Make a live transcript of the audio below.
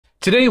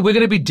Today, we're going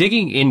to be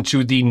digging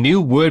into the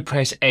new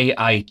WordPress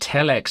AI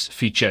Telex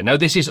feature. Now,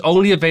 this is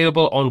only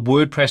available on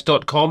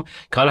WordPress.com.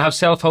 Can't have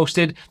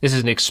self-hosted. This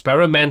is an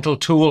experimental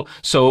tool,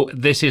 so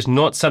this is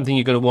not something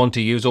you're going to want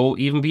to use or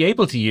even be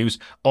able to use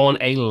on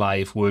a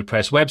live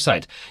WordPress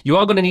website. You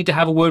are going to need to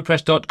have a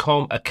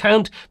WordPress.com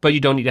account, but you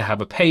don't need to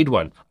have a paid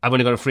one. I've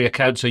only got a free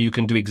account, so you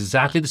can do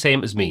exactly the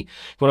same as me.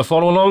 If you want to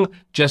follow along,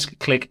 just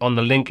click on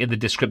the link in the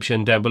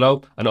description down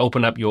below and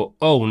open up your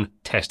own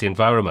test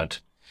environment.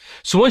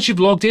 So once you've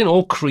logged in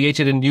or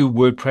created a new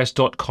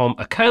WordPress.com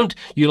account,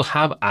 you'll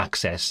have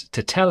access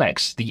to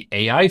Telex, the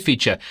AI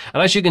feature.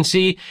 And as you can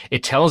see,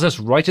 it tells us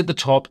right at the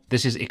top,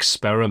 this is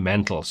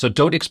experimental. So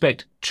don't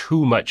expect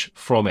too much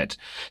from it.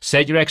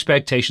 Set your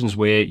expectations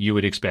where you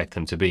would expect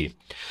them to be.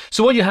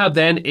 So what you have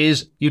then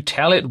is you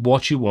tell it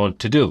what you want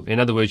to do. In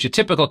other words, your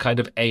typical kind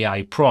of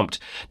AI prompt.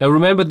 Now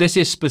remember, this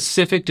is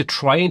specific to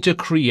trying to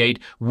create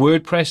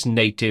WordPress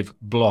native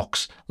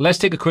blocks. Let's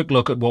take a quick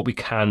look at what we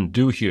can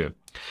do here.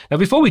 Now,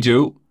 before we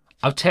do,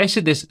 I've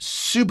tested this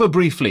super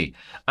briefly,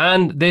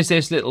 and there's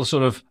this little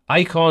sort of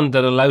icon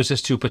that allows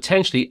us to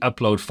potentially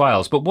upload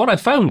files. But what I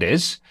found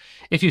is,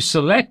 if you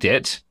select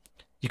it,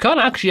 you can't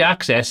actually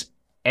access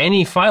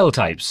any file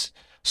types.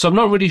 So I'm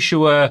not really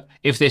sure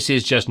if this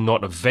is just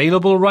not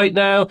available right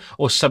now,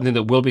 or something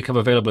that will become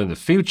available in the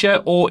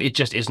future, or it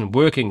just isn't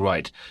working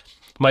right.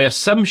 My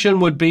assumption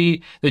would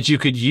be that you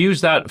could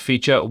use that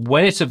feature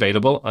when it's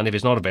available, and if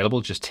it's not available,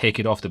 just take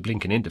it off the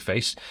blinking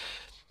interface,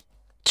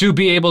 to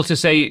be able to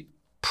say,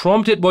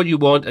 prompt it what you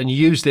want and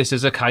use this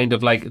as a kind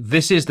of like,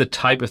 this is the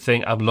type of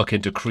thing I'm looking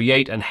to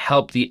create, and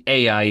help the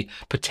AI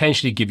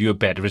potentially give you a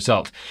better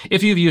result.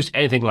 If you've used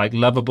anything like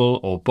Lovable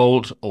or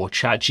Bolt or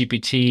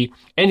ChatGPT,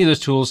 any of those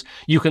tools,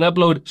 you can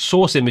upload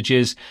source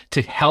images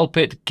to help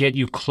it get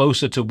you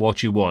closer to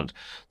what you want.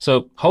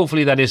 So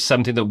hopefully that is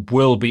something that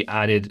will be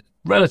added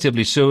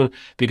relatively soon,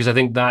 because I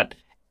think that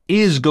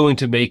is going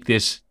to make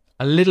this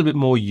a little bit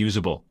more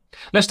usable.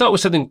 Let's start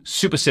with something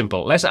super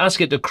simple. Let's ask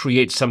it to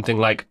create something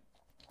like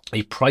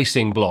a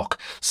pricing block,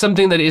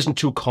 something that isn't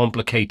too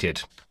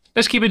complicated.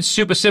 Let's keep it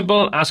super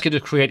simple. Ask it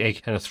to create a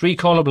kind of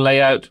 3-column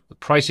layout,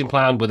 pricing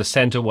plan with the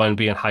center one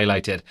being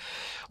highlighted.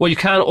 What you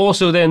can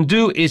also then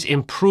do is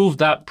improve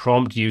that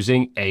prompt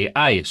using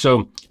AI.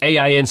 So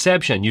AI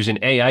Inception, using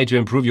AI to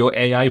improve your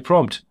AI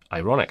prompt.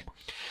 Ironic.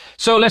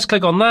 So let's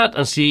click on that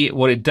and see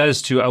what it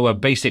does to our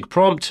basic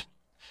prompt.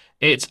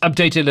 It's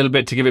updated a little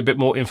bit to give it a bit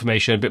more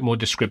information, a bit more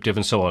descriptive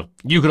and so on.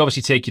 You could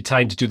obviously take your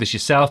time to do this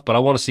yourself, but I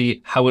want to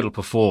see how it'll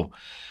perform.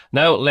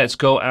 Now let's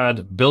go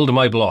and build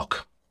my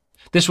block.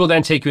 This will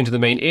then take you into the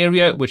main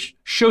area, which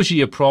shows you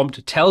your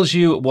prompt, tells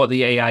you what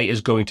the AI is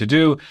going to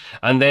do,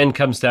 and then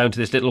comes down to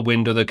this little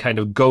window that kind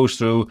of goes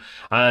through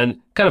and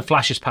kind of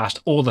flashes past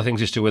all the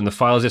things it's doing, the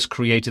files it's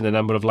creating, the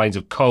number of lines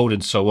of code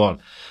and so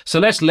on. So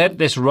let's let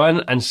this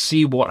run and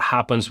see what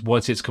happens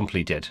once it's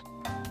completed.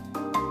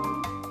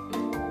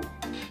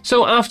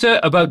 So after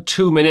about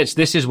 2 minutes,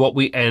 this is what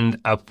we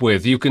end up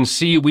with. You can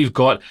see we've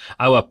got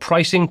our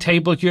pricing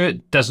table here.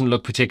 It doesn't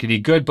look particularly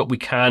good, but we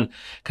can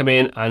come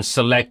in and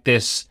select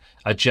this,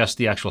 adjust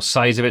the actual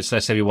size of it. So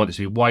let's say we want this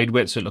to be wide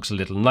width, so it looks a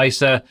little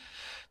nicer.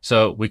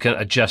 So we can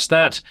adjust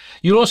that.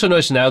 You'll also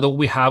notice now that what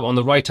we have on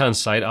the right-hand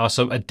side are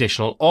some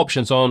additional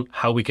options on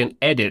how we can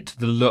edit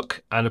the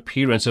look and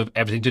appearance of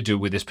everything to do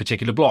with this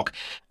particular block.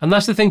 And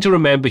that's the thing to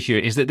remember here,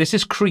 is that this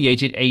has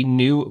created a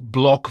new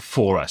block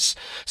for us.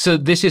 So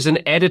this is an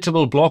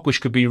editable block which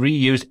could be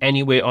reused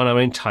anywhere on our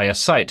entire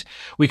site.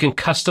 We can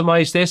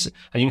customize this,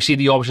 and you can see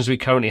the options we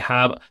currently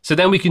have. So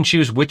then we can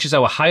choose which is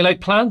our highlight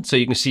plan. So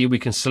you can see we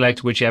can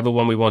select whichever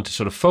one we want to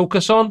sort of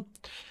focus on.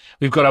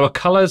 We've got our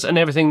colors and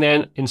everything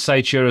then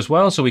inside here as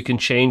well. So we can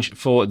change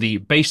for the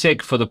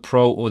basic, for the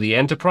pro, or the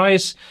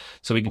enterprise.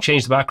 So we can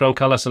change the background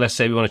color. So let's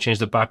say we want to change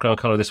the background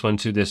color of this one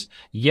to this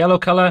yellow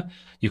color.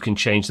 You can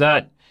change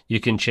that. You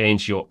can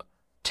change your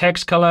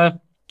text color.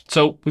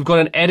 So we've got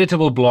an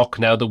editable block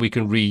now that we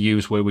can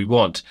reuse where we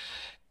want.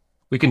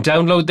 We can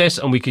download this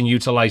and we can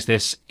utilize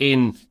this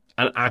in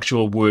an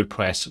actual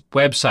WordPress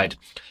website.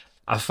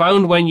 I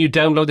found when you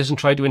download this and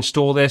try to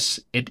install this,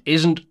 it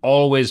isn't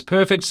always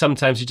perfect.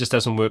 Sometimes it just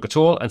doesn't work at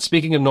all. And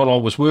speaking of not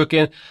always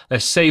working,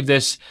 let's save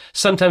this.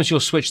 Sometimes you'll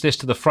switch this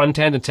to the front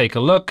end and take a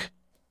look.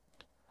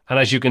 And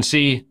as you can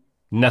see,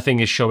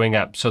 nothing is showing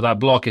up. So that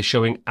block is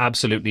showing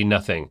absolutely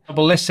nothing.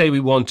 But let's say we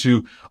want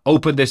to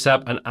open this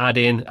up and add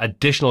in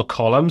additional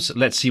columns.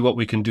 Let's see what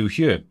we can do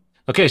here.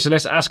 Okay, so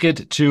let's ask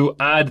it to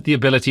add the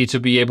ability to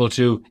be able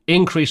to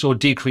increase or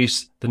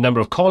decrease the number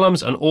of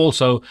columns, and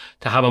also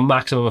to have a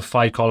maximum of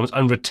 5 columns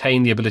and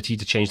retain the ability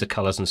to change the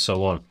colors and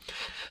so on.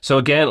 So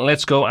again,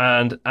 let's go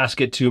and ask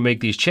it to make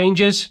these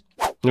changes.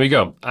 There we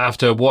go.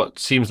 After what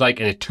seems like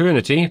an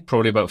eternity,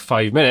 probably about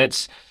 5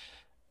 minutes,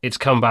 it's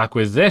come back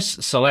with this.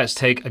 So let's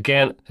take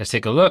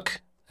a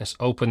look. Let's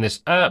open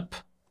this up.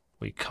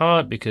 We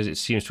can't because it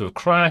seems to have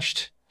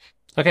crashed.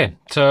 Okay,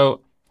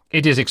 so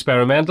it is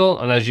experimental,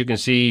 and as you can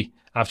see,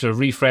 after a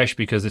refresh,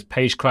 because this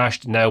page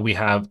crashed, now we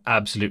have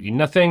absolutely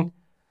nothing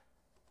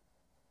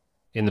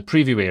in the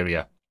preview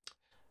area.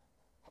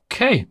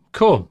 Okay,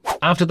 cool.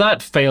 After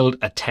that failed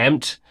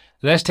attempt,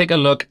 let's take a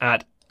look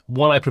at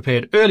one I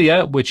prepared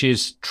earlier, which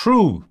is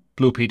true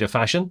Blue Peter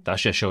fashion.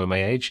 That's just showing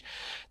my age.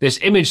 This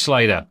image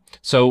slider.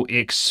 So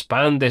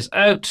expand this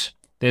out.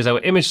 There's our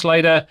image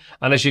slider.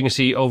 And as you can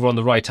see over on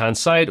the right-hand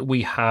side,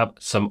 we have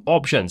some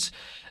options.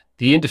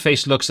 The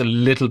interface looks a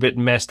little bit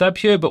messed up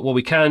here, but what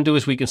we can do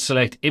is we can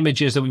select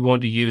images that we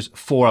want to use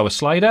for our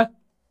slider.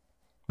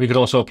 We can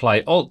also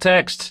apply alt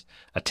text,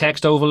 a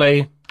text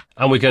overlay,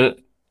 and we can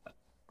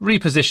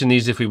reposition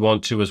these if we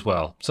want to as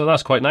well. So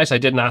that's quite nice. I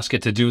didn't ask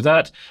it to do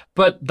that,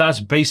 but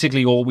that's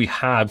basically all we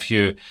have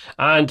here.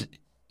 And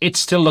it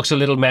still looks a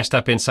little messed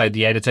up inside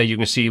the editor. You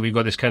can see we've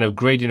got this kind of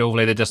gradient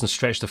overlay that doesn't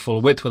stretch the full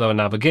width with our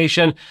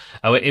navigation.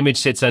 Our image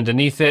sits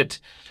underneath it.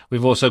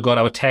 We've also got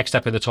our text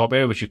up in the top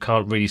area, which you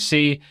can't really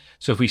see.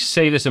 So if we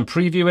save this and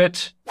preview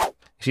it,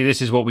 see,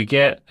 this is what we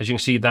get. As you can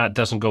see, that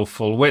doesn't go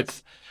full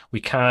width. We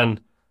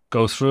can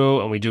go through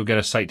and we do get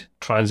a slight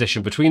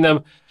transition between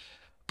them.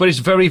 But it's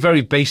very,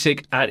 very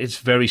basic at its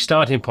very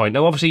starting point.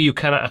 Now, obviously, you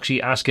can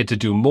actually ask it to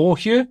do more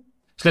here.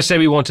 So let's say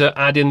we want to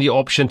add in the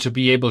option to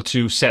be able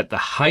to set the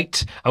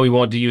height, and we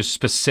want to use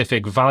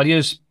specific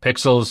values,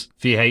 pixels,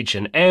 VH,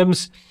 and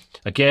Ms.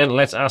 Again,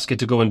 let's ask it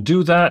to go and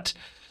do that.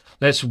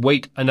 Let's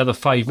wait another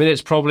 5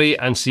 minutes probably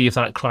and see if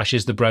that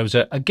crashes the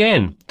browser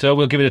again. So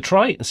we'll give it a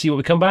try and see what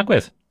we come back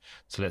with.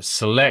 So let's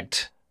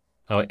select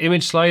our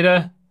image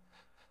slider.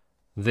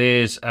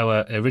 There's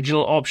our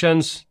original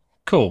options.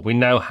 Cool. We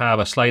now have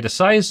a slider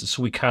size,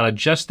 so we can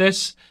adjust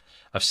this.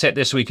 I've set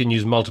this so we can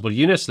use multiple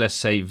units. Let's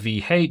say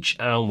VH,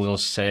 and we'll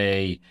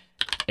say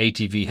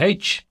 80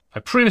 VH.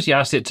 I previously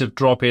asked it to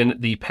drop in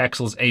the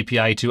Pexels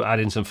API to add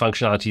in some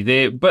functionality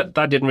there, but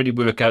that didn't really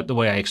work out the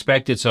way I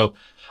expected, so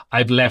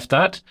I've left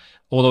that,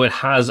 although it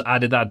has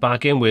added that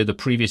back in where the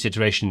previous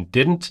iteration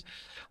didn't.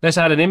 Let's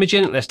add an image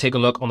in. Let's take a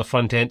look on the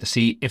front end to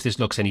see if this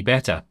looks any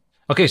better.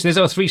 Okay, so there's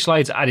our 3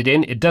 slides added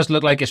in. It does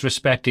look like it's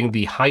respecting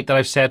the height that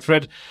I've set for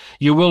it.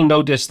 You will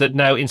notice that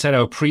now inside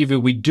our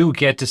preview, we do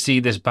get to see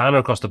this banner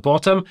across the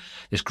bottom,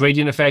 this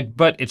gradient effect,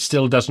 but it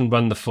still doesn't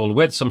run the full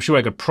width. So I'm sure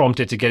I could prompt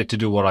it to get it to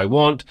do what I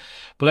want.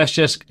 But let's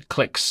just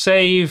click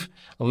save.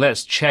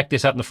 Let's check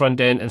this out in the front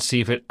end and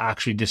see if it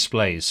actually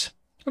displays.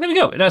 Well, there we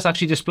go. It does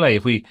actually display.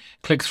 If we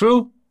click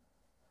through,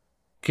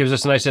 gives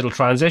us a nice little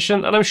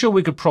transition, and I'm sure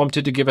we could prompt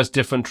it to give us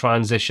different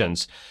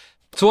transitions.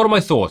 So what are my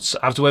thoughts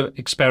after I've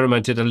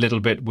experimented a little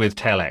bit with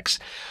Telex?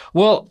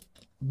 Well,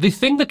 the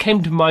thing that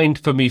came to mind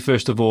for me,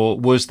 first of all,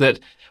 was that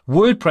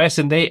WordPress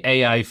and their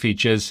AI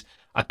features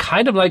are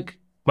kind of like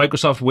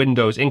Microsoft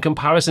Windows in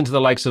comparison to the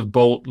likes of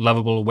Bolt,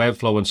 Lovable,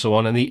 Webflow, and so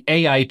on, and the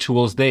AI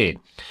tools there.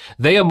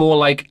 They are more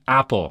like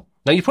Apple.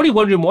 Now, you're probably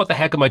wondering, what the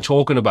heck am I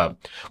talking about?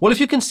 Well, if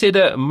you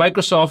consider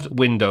Microsoft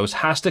Windows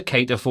has to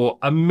cater for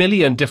a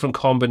million different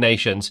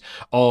combinations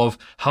of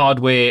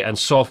hardware and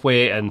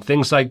software and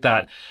things like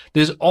that,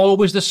 there's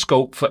always the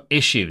scope for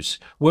issues.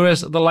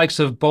 Whereas the likes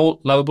of Bolt,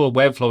 Lovable,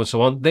 Webflow, and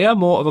so on, they are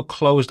more of a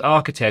closed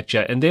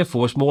architecture, and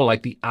therefore it's more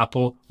like the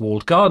Apple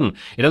walled garden.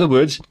 In other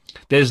words,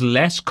 there's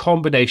less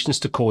combinations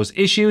to cause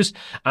issues.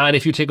 And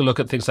if you take a look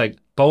at things like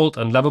Bolt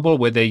and Lovable,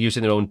 where they're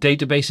using their own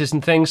databases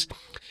and things,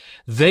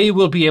 they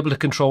will be able to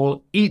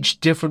control each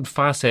different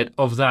facet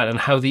of that and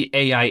how the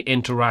AI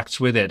interacts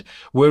with it.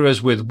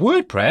 Whereas with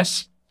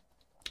WordPress,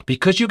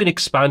 because you can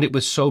expand it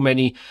with so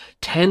many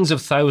tens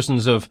of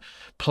thousands of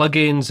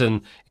plugins and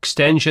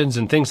extensions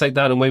and things like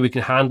that, and way we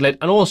can handle it,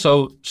 and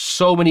also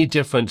so many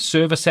different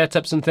server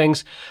setups and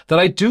things, that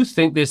I do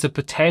think there's the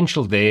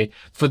potential there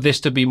for this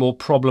to be more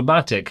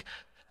problematic,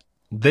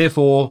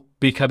 therefore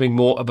becoming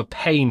more of a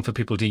pain for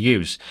people to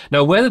use.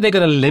 Now, whether they're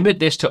going to limit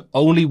this to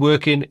only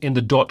working in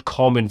the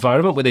 .com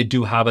environment where they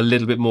do have a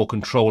little bit more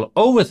control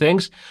over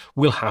things,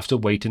 we'll have to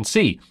wait and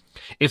see.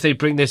 If they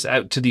bring this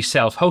out to the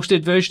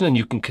self-hosted version and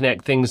you can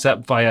connect things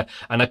up via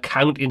an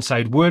account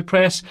inside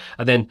WordPress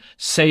and then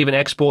save and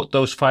export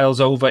those files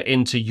over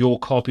into your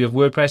copy of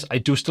WordPress, I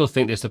do still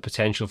think there's the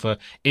potential for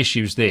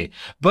issues there.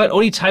 But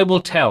only time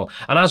will tell.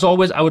 And as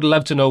always, I would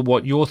love to know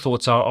what your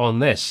thoughts are on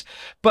this.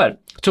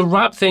 But to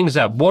wrap things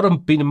up, what has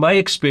been my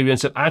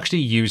experience of actually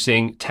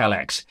using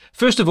Telex?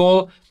 First of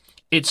all,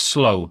 it's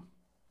slow.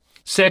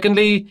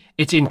 Secondly,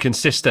 it's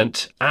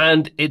inconsistent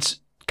and it's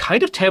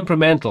kind of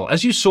temperamental.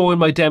 As you saw in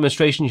my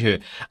demonstration here,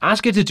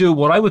 ask it to do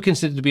what I would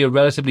consider to be a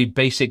relatively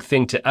basic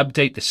thing to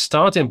update the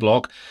starting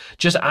block,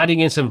 just adding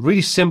in some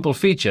really simple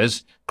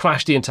features,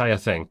 crashed the entire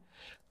thing.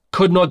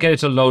 Could not get it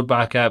to load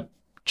back up,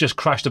 just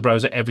crashed the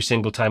browser every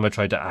single time I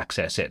tried to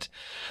access it.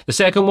 The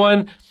second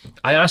one,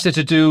 I asked it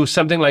to do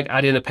something like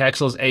add in a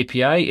Pexels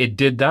API. It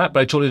did that, but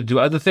I told it to do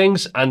other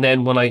things. And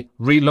then when I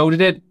reloaded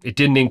it, it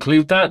didn't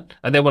include that.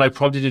 And then when I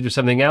prompted it to do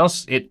something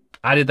else, it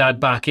added that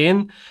back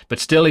in, but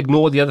still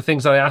ignored the other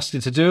things that I asked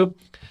it to do.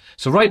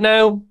 So right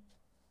now,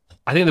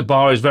 I think the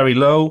bar is very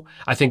low.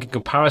 I think in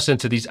comparison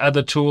to these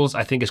other tools,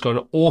 I think it's got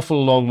an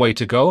awful long way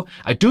to go.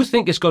 I do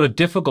think it's got a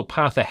difficult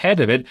path ahead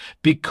of it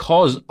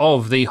because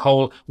of the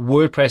whole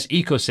WordPress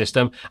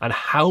ecosystem and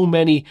how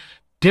many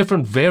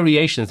different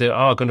variations there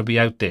are going to be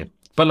out there.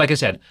 But like I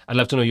said, I'd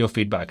love to know your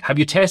feedback. Have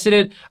you tested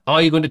it?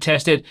 Are you going to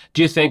test it?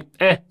 Do you think,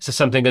 it's a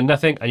something and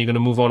nothing, and you're going to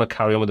move on and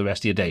carry on with the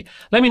rest of your day?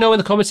 Let me know in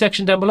the comment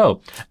section down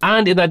below.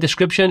 And in that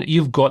description,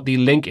 you've got the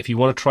link if you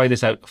want to try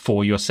this out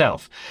for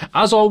yourself.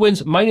 As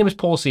always, my name is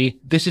Paul C.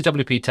 This is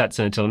WPTuts,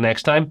 and until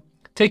next time,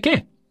 take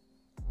care.